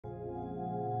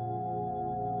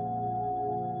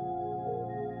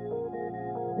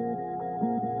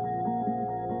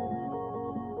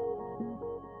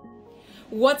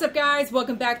What's up, guys?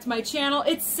 Welcome back to my channel.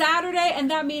 It's Saturday, and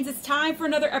that means it's time for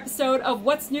another episode of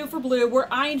What's New for Blue, where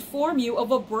I inform you of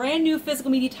what brand new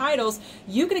physical media titles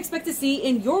you can expect to see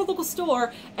in your local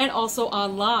store and also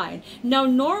online. Now,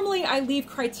 normally I leave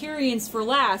Criterions for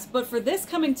last, but for this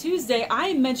coming Tuesday, I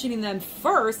am mentioning them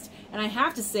first, and I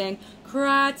have to sing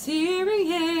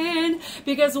Criterion,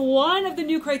 because one of the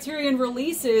new Criterion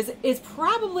releases is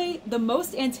probably the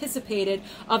most anticipated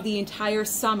of the entire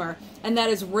summer, and that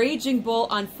is Raging Bull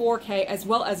on 4K as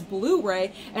well as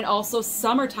Blu-ray, and also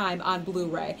Summertime on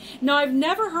Blu-ray. Now, I've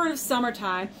never heard of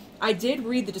Summertime. I did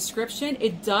read the description.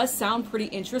 It does sound pretty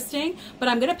interesting, but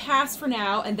I'm going to pass for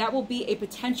now, and that will be a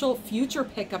potential future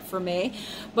pickup for me.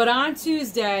 But on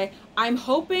Tuesday, I'm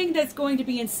hoping that's going to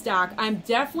be in stock. I'm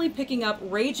definitely picking up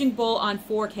Raging Bull on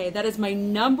 4K. That is my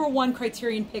 #1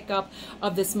 Criterion pickup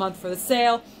of this month for the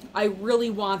sale. I really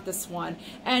want this one.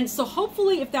 And so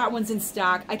hopefully if that one's in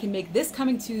stock, I can make this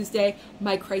coming Tuesday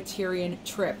my Criterion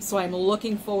trip. So I'm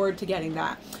looking forward to getting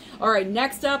that. All right,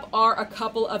 next up are a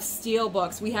couple of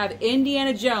Steelbooks. We have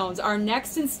Indiana Jones, our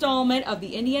next installment of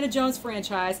the Indiana Jones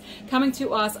franchise, coming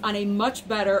to us on a much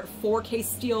better 4K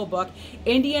Steelbook,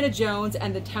 Indiana Jones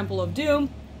and the Temple of Doom,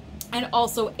 and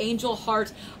also Angel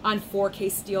Heart on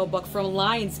 4K Steelbook from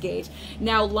Lionsgate.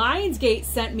 Now, Lionsgate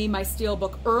sent me my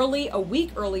Steelbook early, a week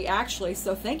early actually,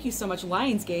 so thank you so much,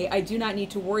 Lionsgate. I do not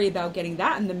need to worry about getting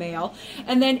that in the mail.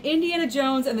 And then Indiana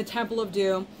Jones and the Temple of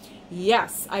Doom.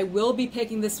 Yes, I will be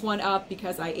picking this one up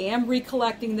because I am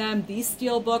recollecting them. These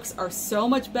Steelbooks are so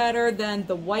much better than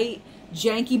the white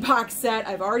janky box set.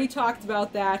 I've already talked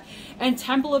about that. And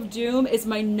Temple of Doom is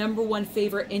my #1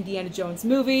 favorite Indiana Jones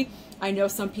movie. I know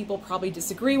some people probably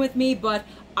disagree with me, but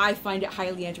I find it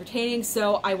highly entertaining,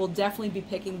 so I will definitely be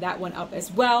picking that one up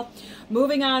as well.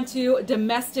 Moving on to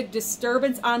Domestic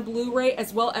Disturbance on Blu-ray,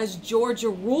 as well as Georgia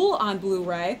Rule on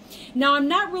Blu-ray. Now, I'm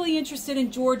not really interested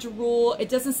in Georgia Rule. It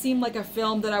doesn't seem like a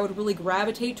film that I would really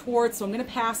gravitate towards, so I'm going to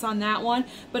pass on that one.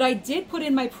 But I did put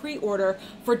in my pre-order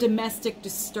for Domestic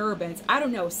Disturbance. I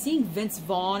don't know, seeing Vince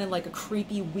Vaughn in like a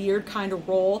creepy, weird kind of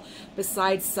role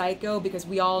besides Psycho, because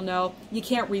we all know you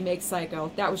can't remake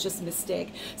Psycho. That was just a mistake.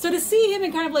 So to see him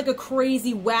in kind of like a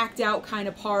crazy, whacked out kind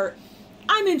of part,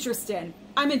 I'm interested.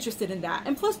 I'm interested in that.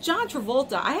 And plus, John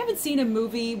Travolta, I haven't seen a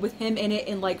movie with him in it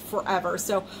in like forever.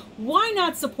 So why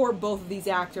not support both of these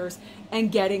actors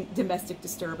and getting Domestic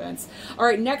Disturbance? All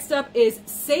right, next up is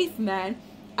Safe Men.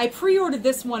 I pre-ordered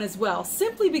this one as well,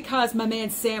 simply because my man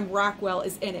Sam Rockwell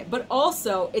is in it. But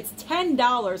also, it's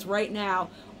 $10 right now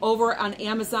over on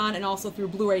Amazon and also through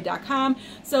blu-ray.com.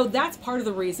 So that's part of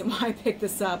the reason why I picked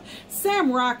this up.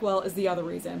 Sam Rockwell is the other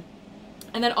reason.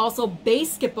 And then also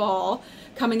BASEketball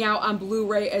coming out on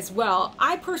Blu-ray as well.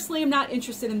 I personally am not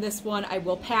interested in this one. I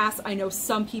will pass. I know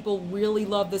some people really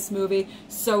love this movie.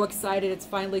 So excited it's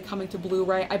finally coming to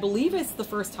Blu-ray. I believe it's the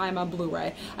first time on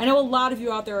Blu-ray. I know a lot of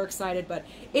you out there are excited, but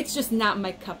it's just not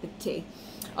my cup of tea.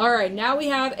 All right, now we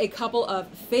have a couple of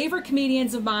favorite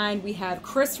comedians of mine. We have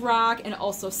Chris Rock and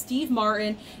also Steve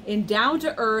Martin in Down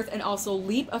to Earth and also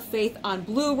Leap of Faith on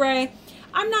Blu-ray.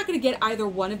 I'm not going to get either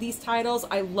one of these titles.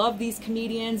 I love these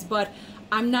comedians, but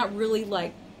I'm not really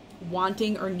like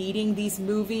wanting or needing these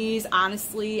movies.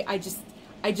 Honestly, I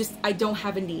don't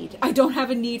have a need. I don't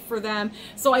have a need for them.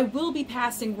 So I will be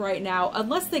passing right now,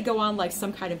 unless they go on like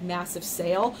some kind of massive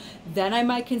sale. Then I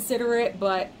might consider it,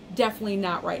 but definitely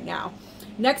not right now.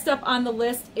 Next up on the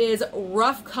list is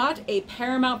Rough Cut, a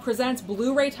Paramount Presents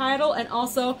Blu-ray title, and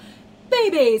also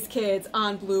Bebe's Kids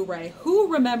on Blu-ray.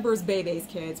 Who remembers Bebe's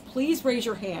Kids? Please raise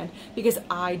your hand, because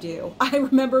I do. I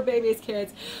remember Bebe's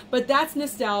Kids, but that's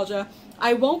nostalgia.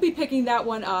 I won't be picking that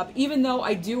one up, even though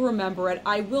I do remember it.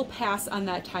 I will pass on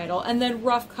that title. And then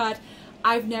Rough Cut,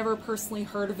 I've never personally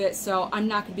heard of it, so I'm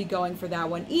not going to be going for that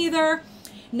one either.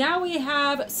 Now we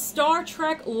have Star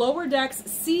Trek Lower Decks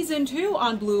Season 2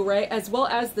 on Blu-ray, as well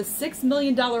as the $6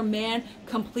 Million Man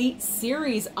Complete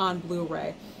Series on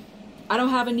Blu-ray. I don't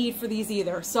have a need for these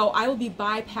either, so I will be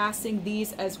bypassing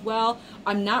these as well.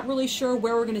 I'm not really sure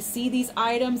where we're going to see these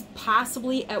items,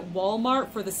 possibly at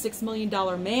Walmart for the $6 Million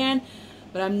Man,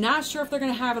 but I'm not sure if they're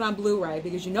going to have it on Blu-ray,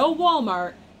 because you know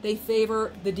Walmart, they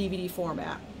favor the DVD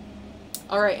format.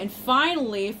 All right, and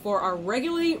finally, for our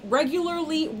regularly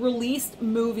released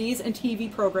movies and TV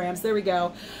programs, there we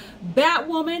go.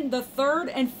 Batwoman, the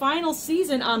 3rd and final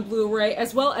season on Blu-ray,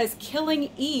 as well as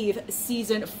Killing Eve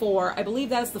Season 4. I believe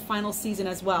that is the final season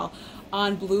as well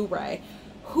on Blu-ray.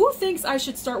 Who thinks I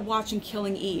should start watching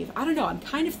Killing Eve? I don't know, I'm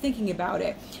kind of thinking about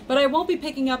it. But I won't be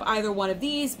picking up either one of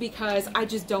these because I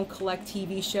just don't collect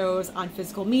TV shows on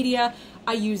physical media.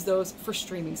 I use those for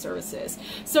streaming services.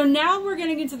 So now we're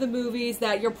getting into the movies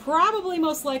that you're probably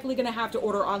most likely going to have to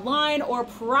order online or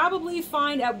probably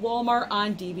find at Walmart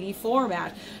on DVD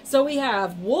format. So we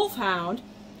have Wolfhound,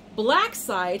 Black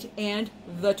Site, and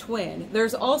The Twin.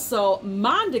 There's also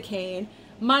Mandocane,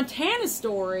 Montana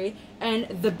Story, and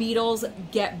The Beatles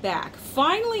Get Back.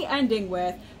 Finally ending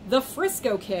with The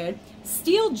Frisco Kid,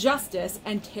 Steele Justice,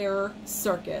 and Terror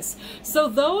Circus. So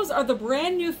those are the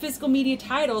brand new physical media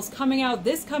titles coming out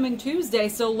this coming Tuesday.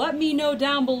 So let me know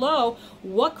down below,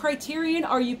 what Criterion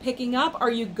are you picking up?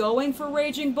 Are you going for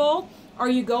Raging Bull? Are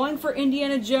you going for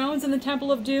Indiana Jones and the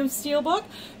Temple of Doom Steelbook?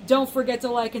 Don't forget to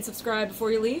like and subscribe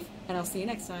before you leave, and I'll see you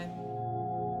next time.